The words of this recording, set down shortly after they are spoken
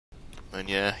And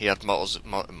yeah, he had models.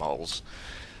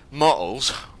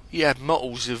 He had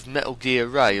models of Metal Gear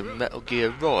Ray and Metal Gear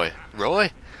Roy.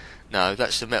 Roy? No,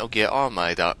 that's the Metal Gear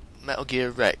Armade. That Metal Gear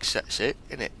Rex. That's it,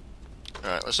 isn't it?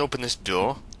 Alright, let's open this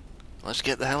door. Let's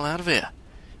get the hell out of here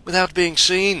without being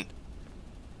seen.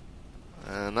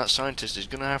 And that scientist is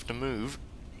going to have to move.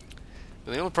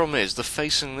 But the only problem is they're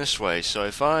facing this way. So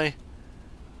if I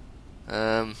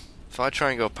try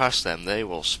and go past them, they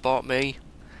will spot me.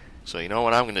 So you know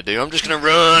what I'm going to do? I'm just going to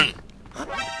run.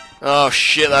 Oh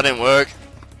shit, that didn't work.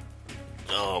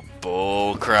 Oh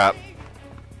bull crap.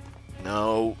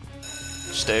 No.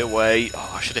 Stay away.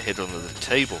 Oh, I should have hid under the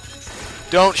table.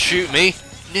 Don't shoot me.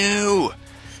 No.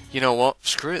 You know what?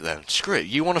 Screw it then. Screw it.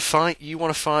 You want to fight? You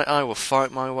want to fight? I will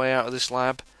fight my way out of this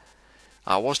lab.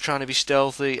 I was trying to be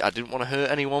stealthy. I didn't want to hurt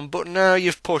anyone, but now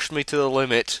you've pushed me to the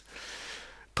limit.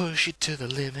 Push it to the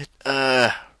limit.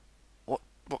 What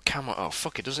camera? Oh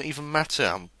fuck! It doesn't even matter.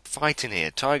 I'm fighting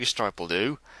here. Tiger Stripe will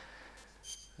do.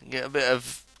 Get a bit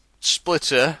of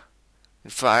splitter. In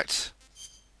fact,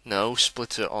 no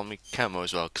splitter on my camo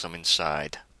as well because I'm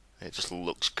inside. It just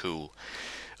looks cool.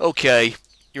 Okay.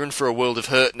 You're in for a world of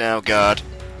hurt now, guard.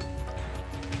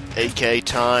 AK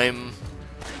time.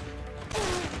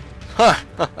 Ha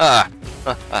ha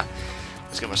ha!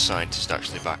 Let's get my scientist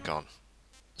actually back on.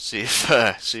 See if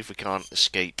we can't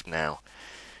escape now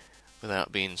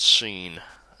without being seen.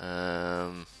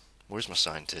 Where's my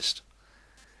scientist?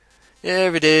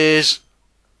 There it is.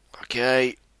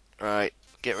 Okay, right.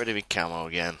 Get rid of my camo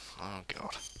again. Oh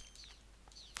god.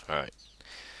 All right.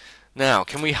 Now,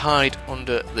 can we hide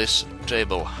under this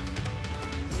table?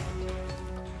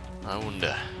 I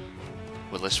wonder,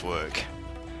 will this work?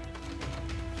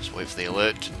 Just wait for the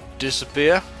alert to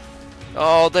disappear.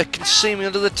 Oh, they can see me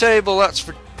under the table. That's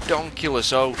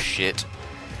redonkulous. Oh, shit.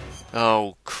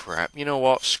 Oh, crap. You know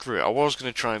what? Screw it. I was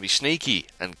going to try and be sneaky.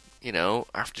 And, you know,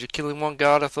 after killing one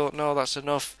guard, I thought, no, that's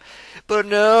enough. But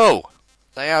no!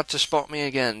 They had to spot me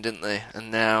again, didn't they?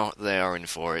 And now they are in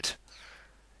for it.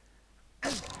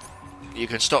 You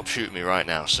can stop shooting me right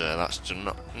now, sir. That's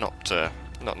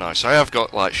not nice. I have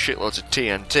got like shitloads of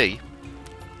TNT.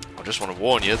 I just want to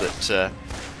warn you that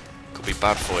could be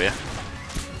bad for you.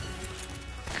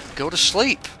 Go to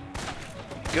sleep.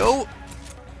 Go.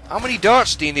 How many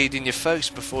darts do you need in your face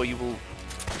before you will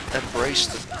embrace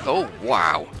the? Oh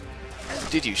wow!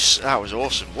 Did you? That was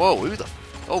awesome. Whoa! Who the?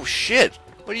 Oh shit!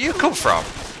 Where do you come from?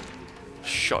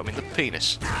 Shot him in the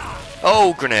penis.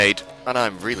 Oh, grenade. And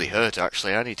I'm really hurt,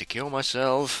 actually. I need to kill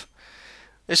myself.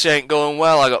 This ain't going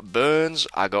well. I got burns.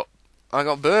 I got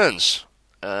burns.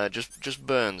 Just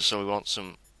burns. So we want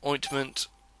some ointment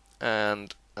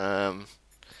and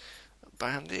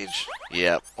bandage.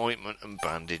 Yep, ointment and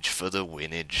bandage for the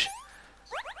winnage.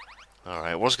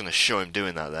 Alright, I was going to show him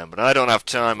doing that then, but I don't have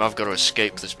time. I've got to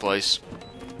escape this place.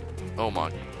 Oh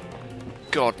my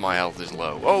god, my health is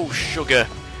low. Oh, sugar.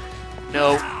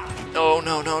 No. Oh,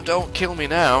 no, no, don't kill me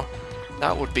now.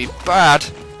 That would be bad.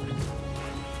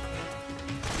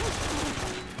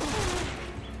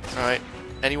 Alright,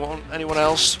 anyone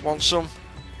else want some?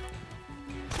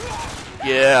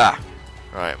 Yeah.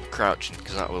 Right, I'm crouching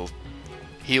because that will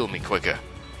heal me quicker.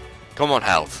 Come on,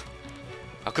 health.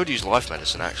 I could use life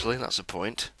medicine actually, that's a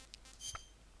point.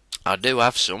 I do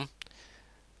have some.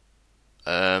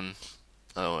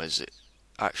 Oh, is it?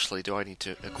 Actually, do I need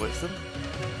to equip them?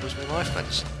 Where's my life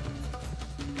medicine?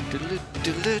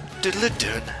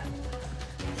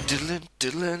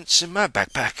 It's in my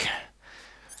backpack.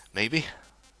 Maybe.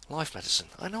 Life medicine.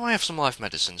 I know I have some life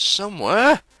medicine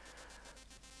somewhere.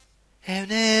 Oh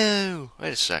no!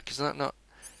 Wait a sec, is that not...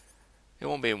 It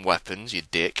won't be in weapons, you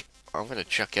dick. I'm gonna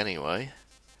check anyway.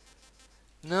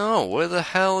 No, where the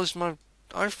hell is my...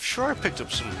 I'm sure I picked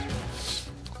up some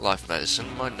life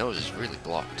medicine. My nose is really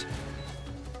blocked.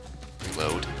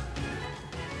 Reload.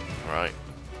 Right.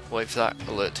 Wait for that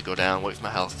alert to go down, wait for my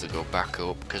health to go back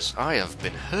up, because I have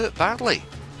been hurt badly.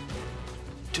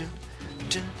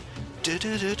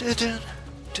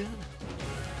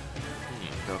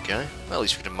 Okay, well, at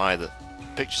least we can admire the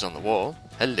pictures on the wall.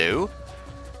 Hello.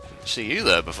 Didn't see you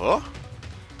there before.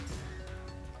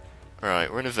 Right,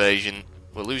 we're in evasion.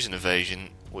 We're losing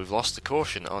evasion. We've lost the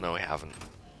caution. Oh no, we haven't.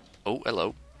 Oh,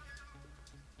 hello.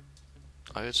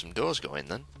 I heard some doors go in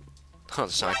then. Oh,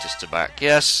 the scientists are back.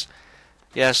 Yes.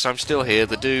 Yes, I'm still here.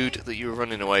 The dude that you were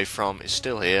running away from is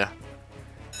still here.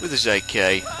 With his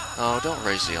AK. Oh, don't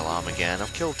raise the alarm again.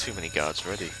 I've killed too many guards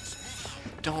already.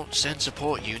 Don't send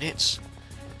support units.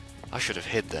 I should have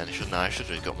hid then, shouldn't I? I should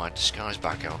have got my disguise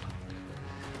back on.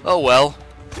 Oh well.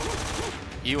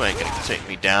 You ain't gonna take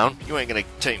me down. You ain't gonna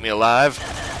take me alive.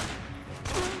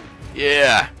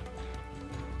 Yeah.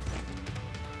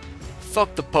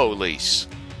 Fuck the police.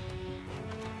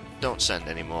 Don't send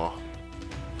any more.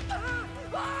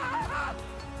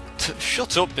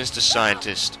 Shut up, Mr.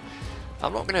 Scientist.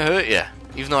 I'm not going to hurt you,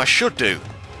 even though I should do.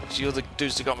 It's the other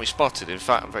dudes that got me spotted. In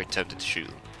fact, I'm very tempted to shoot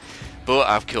them. But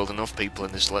I've killed enough people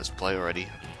in this Let's Play already.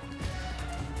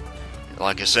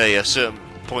 Like I say, a certain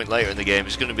point later in the game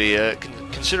is going to be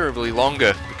considerably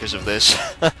longer because of this.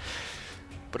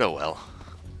 But oh well.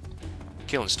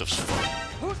 Killing stuff's fun.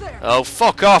 Who's there? Oh,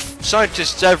 fuck off!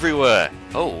 Scientists everywhere!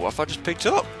 Oh, what have I just picked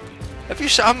up? Have you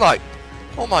seen? I'm like,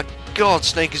 oh my god,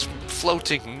 Snake is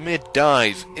floating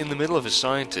mid-dive in the middle of a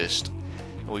scientist.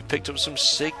 And we picked up some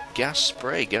sick gas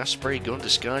spray gun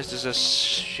disguised as a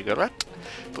cigarette.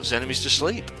 Puts enemies to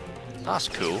sleep. That's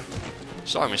cool.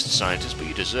 Sorry, Mr. Scientist, but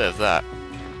you deserve that.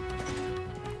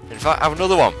 In fact, I have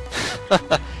another one.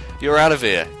 You're out of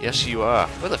here. Yes, you are.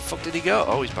 Where the fuck did he go?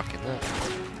 Oh, he's back in there.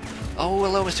 Oh,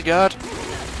 hello, Mr. Guard.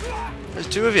 There's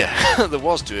two of you. There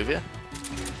was two of you.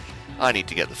 I need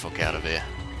to get the fuck out of here.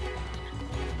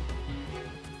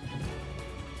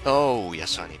 Oh,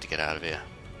 yes, I need to get out of here.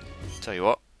 Tell you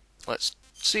what, let's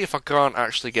see if I can't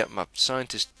actually get my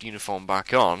scientist uniform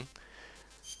back on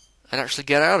and actually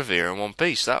get out of here in one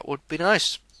piece. That would be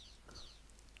nice.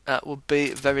 That would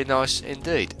be very nice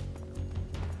indeed.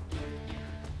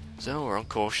 So, we're on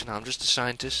caution. I'm just a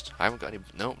scientist. I haven't got any...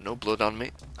 no blood on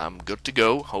me. I'm good to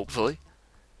go, hopefully.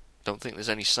 Don't think there's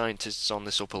any scientists on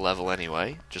this upper level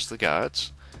anyway. Just the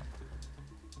guards.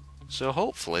 So,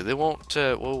 hopefully, they won't...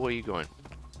 whoa, where are you going?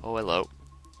 Oh, hello.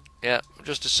 Yeah, I'm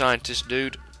just a scientist,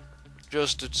 dude.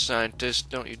 Just a scientist.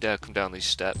 Don't you dare come down these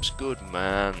steps. Good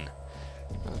man.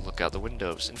 Oh, look out the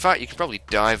windows. In fact, you can probably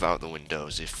dive out the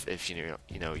windows if you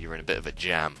know you're in a bit of a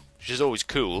jam, which is always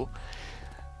cool.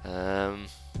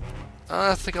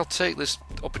 I think I'll take this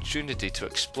opportunity to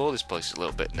explore this place a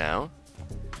little bit now,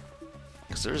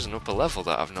 because there is an upper level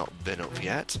that I've not been up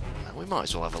yet, and we might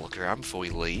as well have a look around before we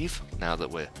leave, now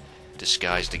that we're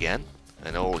disguised again,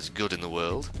 and all is good in the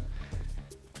world.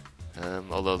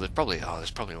 Although there's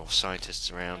probably more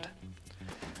scientists around.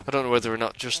 I don't know whether or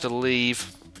not just to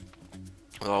leave,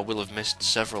 or I will have missed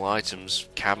several items,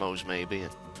 camos maybe,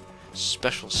 and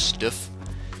special stuff.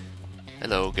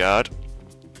 Hello, guard.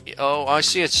 Oh, I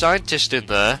see a scientist in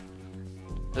there.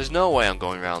 There's no way I'm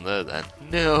going around there then.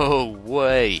 No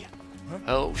way.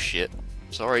 Oh shit.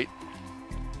 Sorry.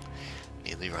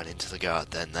 Nearly ran into the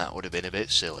guard then. That would have been a bit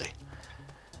silly.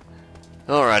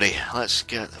 Alrighty, let's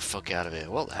get the fuck out of here.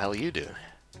 What the hell are you doing?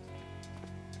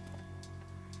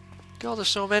 God, there's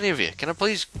so many of you. Can I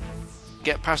please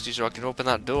get past you so I can open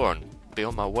that door and be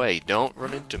on my way? Don't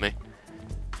run into me.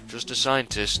 Just a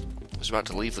scientist who's about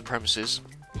to leave the premises.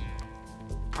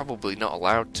 Probably not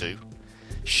allowed to.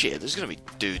 Shit, there's gonna be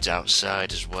dudes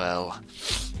outside as well.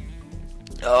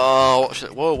 Oh,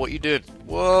 whoa, what are you doing?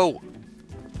 Whoa!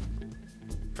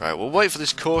 Right, we'll wait for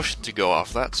this caution to go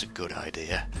off. That's a good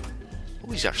idea.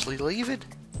 Oh, he's actually leaving.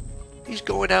 He's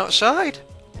going outside.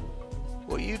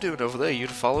 What are you doing over there? You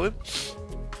to follow him?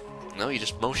 No, you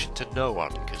just motioned to no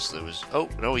one because there was... Oh,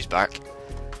 no, he's back.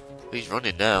 He's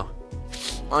running now.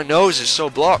 My nose is so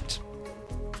blocked.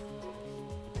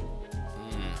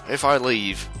 If I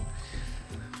leave,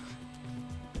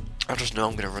 I just know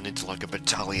I'm going to run into like a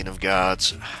battalion of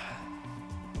guards.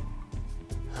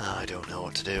 I don't know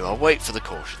what to do. I'll wait for the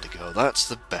caution to go. That's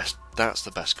the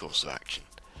best course of action.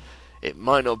 It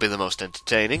might not be the most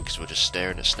entertaining because we're just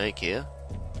staring at Snake here.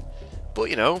 But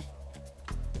you know,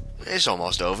 it's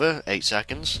almost over. 8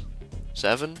 seconds.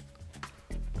 7,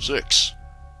 6,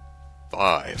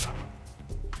 5,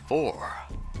 4,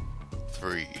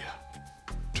 3,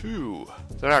 2.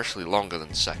 They're actually longer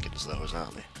than seconds, those,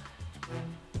 aren't they?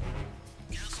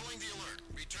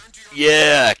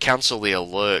 Yeah, cancel the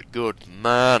alert. Good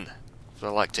man. That's what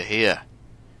I like to hear.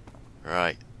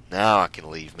 Right, now I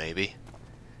can leave, maybe.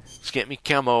 Let's get me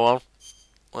camo on.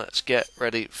 Let's get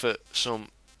ready for some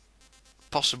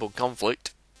possible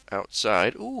conflict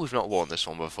outside. Ooh, we've not worn this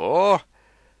one before.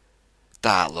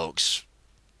 That looks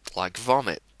like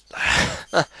vomit.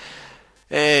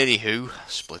 Anywho,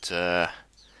 splitter.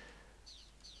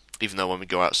 Even though when we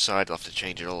go outside, I'll have to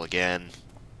change it all again.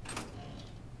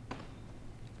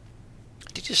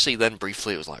 Did you see then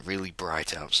briefly it was like really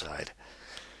bright outside?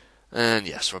 And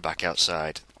yes, we're back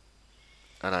outside.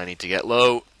 And I need to get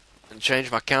low and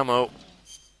change my camo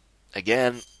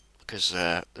again, because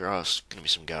there are going to be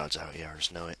some guards out here, I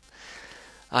just know it.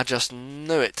 I just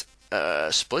knew it.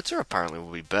 Splitter apparently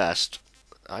will be best.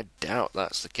 I doubt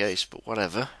that's the case, but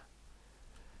whatever.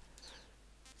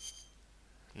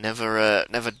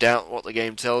 Never doubt what the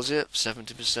game tells you.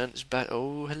 70% is better.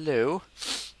 Oh, hello.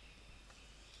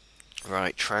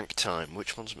 Right, trank time.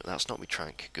 Which one's me? That's not me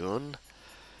trank gun.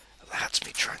 That's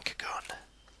me trank gun.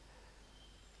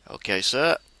 Okay,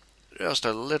 sir. Just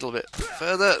a little bit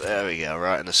further. There we go,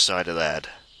 right in the side of the head.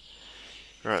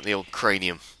 Right in the old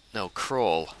cranium. No,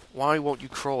 crawl. Why won't you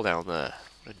crawl down there?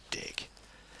 What a dick.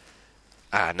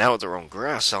 Ah, now they're on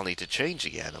grass, I'll need to change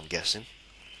again, I'm guessing.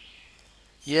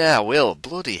 Yeah, I will.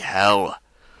 Bloody hell.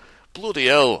 Bloody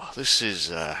hell. This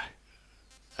is,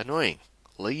 annoying.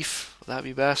 Leaf, would that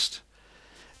be best?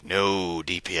 No,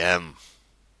 DPM.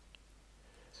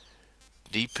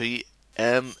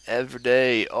 DPM every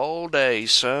day, all day,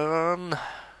 son. I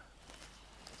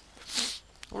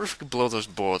wonder if we could blow those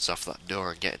boards off that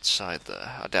door and get inside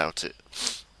there. I doubt it.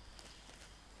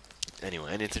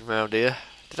 Anyway, anything round here?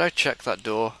 Did I check that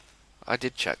door? I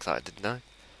did check that, didn't I?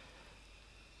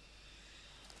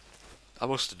 I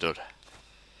must have done.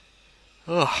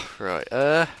 Oh, right,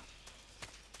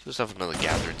 let's have another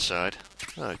gather inside.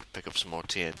 Oh, I could pick up some more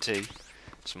TNT.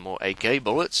 Some more AK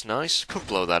bullets, nice. Could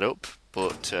blow that up,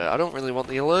 but I don't really want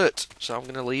the alert, so I'm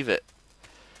going to leave it.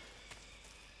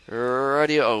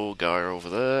 Radio, oh, guy over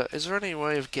there. Is there any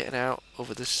way of getting out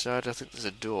over this side? I think there's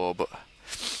a door, but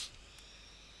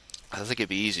I think it'd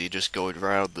be easy just going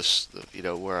around this, you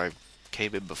know, where I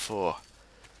came in before.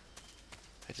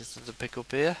 Anything to pick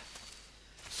up here?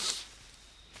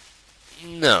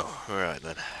 No. Alright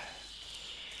then.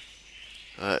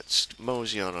 Let's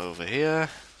mosey on over here.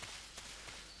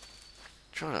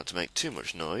 Try not to make too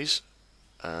much noise.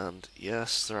 And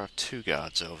yes, there are two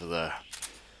guards over there.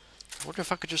 I wonder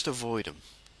if I could just avoid them.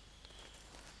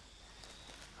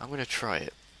 I'm going to try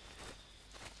it.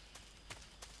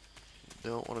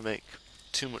 Don't want to make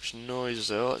too much noise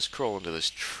though. Let's crawl into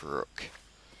this truck.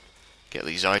 Get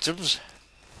these items.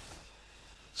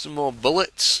 Some more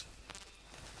bullets.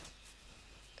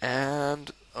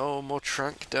 And, oh, more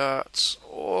trank darts.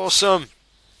 Awesome!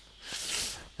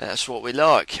 That's what we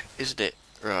like, isn't it?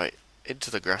 Right, into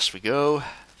the grass we go.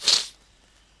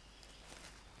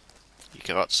 You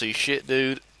can't see shit,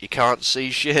 dude. You can't see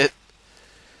shit.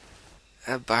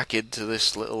 And back into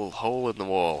this little hole in the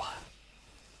wall.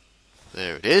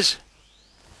 There it is.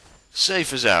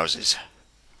 Safe as houses.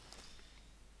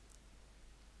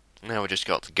 Now we just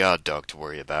got the guard dog to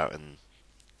worry about and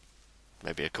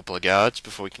maybe a couple of guards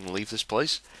before we can leave this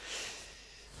place.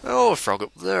 Oh, a frog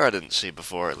up there I didn't see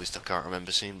before, at least I can't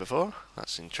remember seeing before.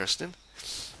 That's interesting.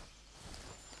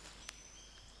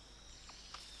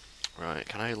 Right,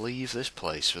 can I leave this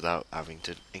place without having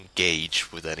to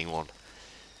engage with anyone?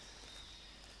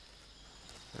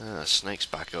 Ah, snake's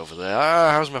back over there.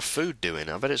 Ah, how's my food doing?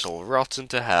 I bet it's all rotten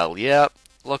to hell. Yep,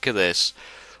 look at this.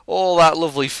 All that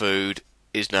lovely food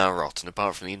is now rotten,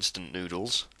 apart from the instant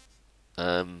noodles.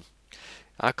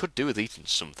 I could do with eating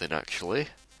something, actually.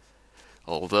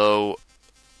 Although,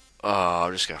 oh,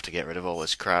 I'm just going to have to get rid of all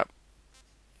this crap.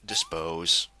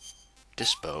 Dispose.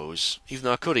 Dispose. Even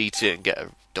though I could eat it and get a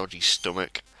dodgy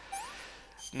stomach.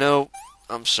 No,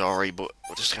 I'm sorry, but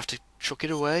we'll just have to chuck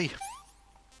it away.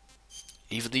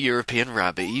 Even the European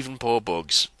rabbit, even poor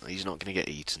Bugs, he's not going to get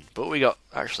eaten. But we got,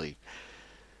 actually...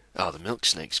 Oh, the milk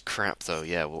snake's crap, though.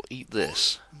 Yeah, we'll eat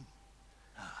this.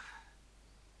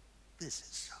 This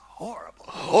is horrible.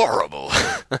 Horrible!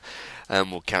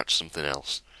 And we'll catch something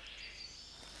else.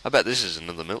 I bet this is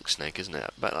another milk snake, isn't it?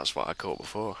 I bet that's what I caught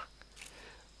before.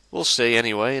 We'll see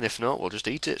anyway, and if not, we'll just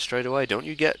eat it straight away. Don't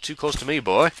you get too close to me,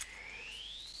 boy.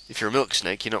 If you're a milk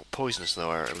snake, you're not poisonous,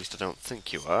 though, or at least I don't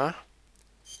think you are.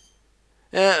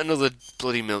 Yeah, another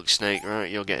bloody milk snake. Right,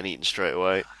 you're getting eaten straight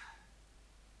away.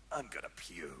 I'm gonna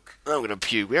puke. I'm gonna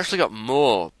puke. We actually got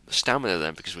more stamina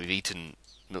then because we've eaten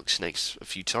milk snakes a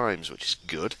few times, which is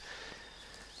good.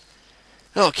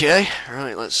 Okay,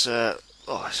 right, let's, oh,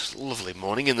 it's a lovely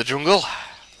morning in the jungle,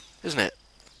 isn't it?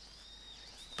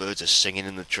 Birds are singing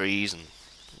in the trees, and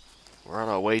we're on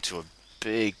our way to a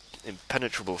big,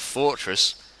 impenetrable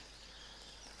fortress.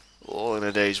 All in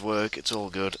a day's work, it's all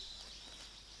good.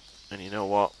 And you know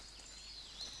what?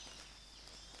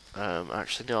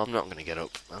 Actually, no, I'm not going to get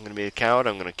up. I'm going to be a coward,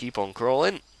 I'm going to keep on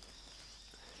crawling.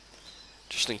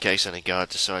 Just in case any guard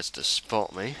decides to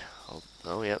spot me.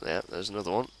 Oh, yeah, there's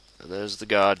another one. And there's the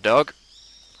guard dog.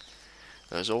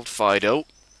 There's old Fido.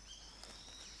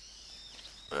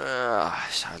 Ah,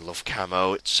 I love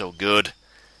camo, it's so good.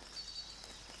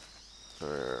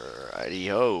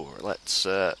 Righty-ho, let's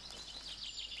get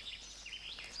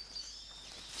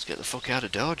the fuck out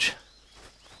of Dodge.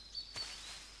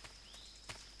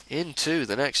 Into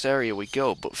the next area we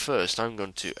go, but first I'm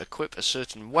going to equip a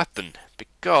certain weapon,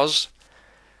 because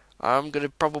I'm going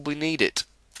to probably need it.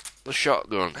 The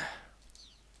shotgun.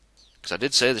 Because I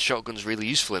did say the shotgun's really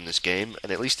useful in this game,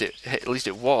 and at least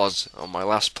it was on my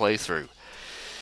last playthrough.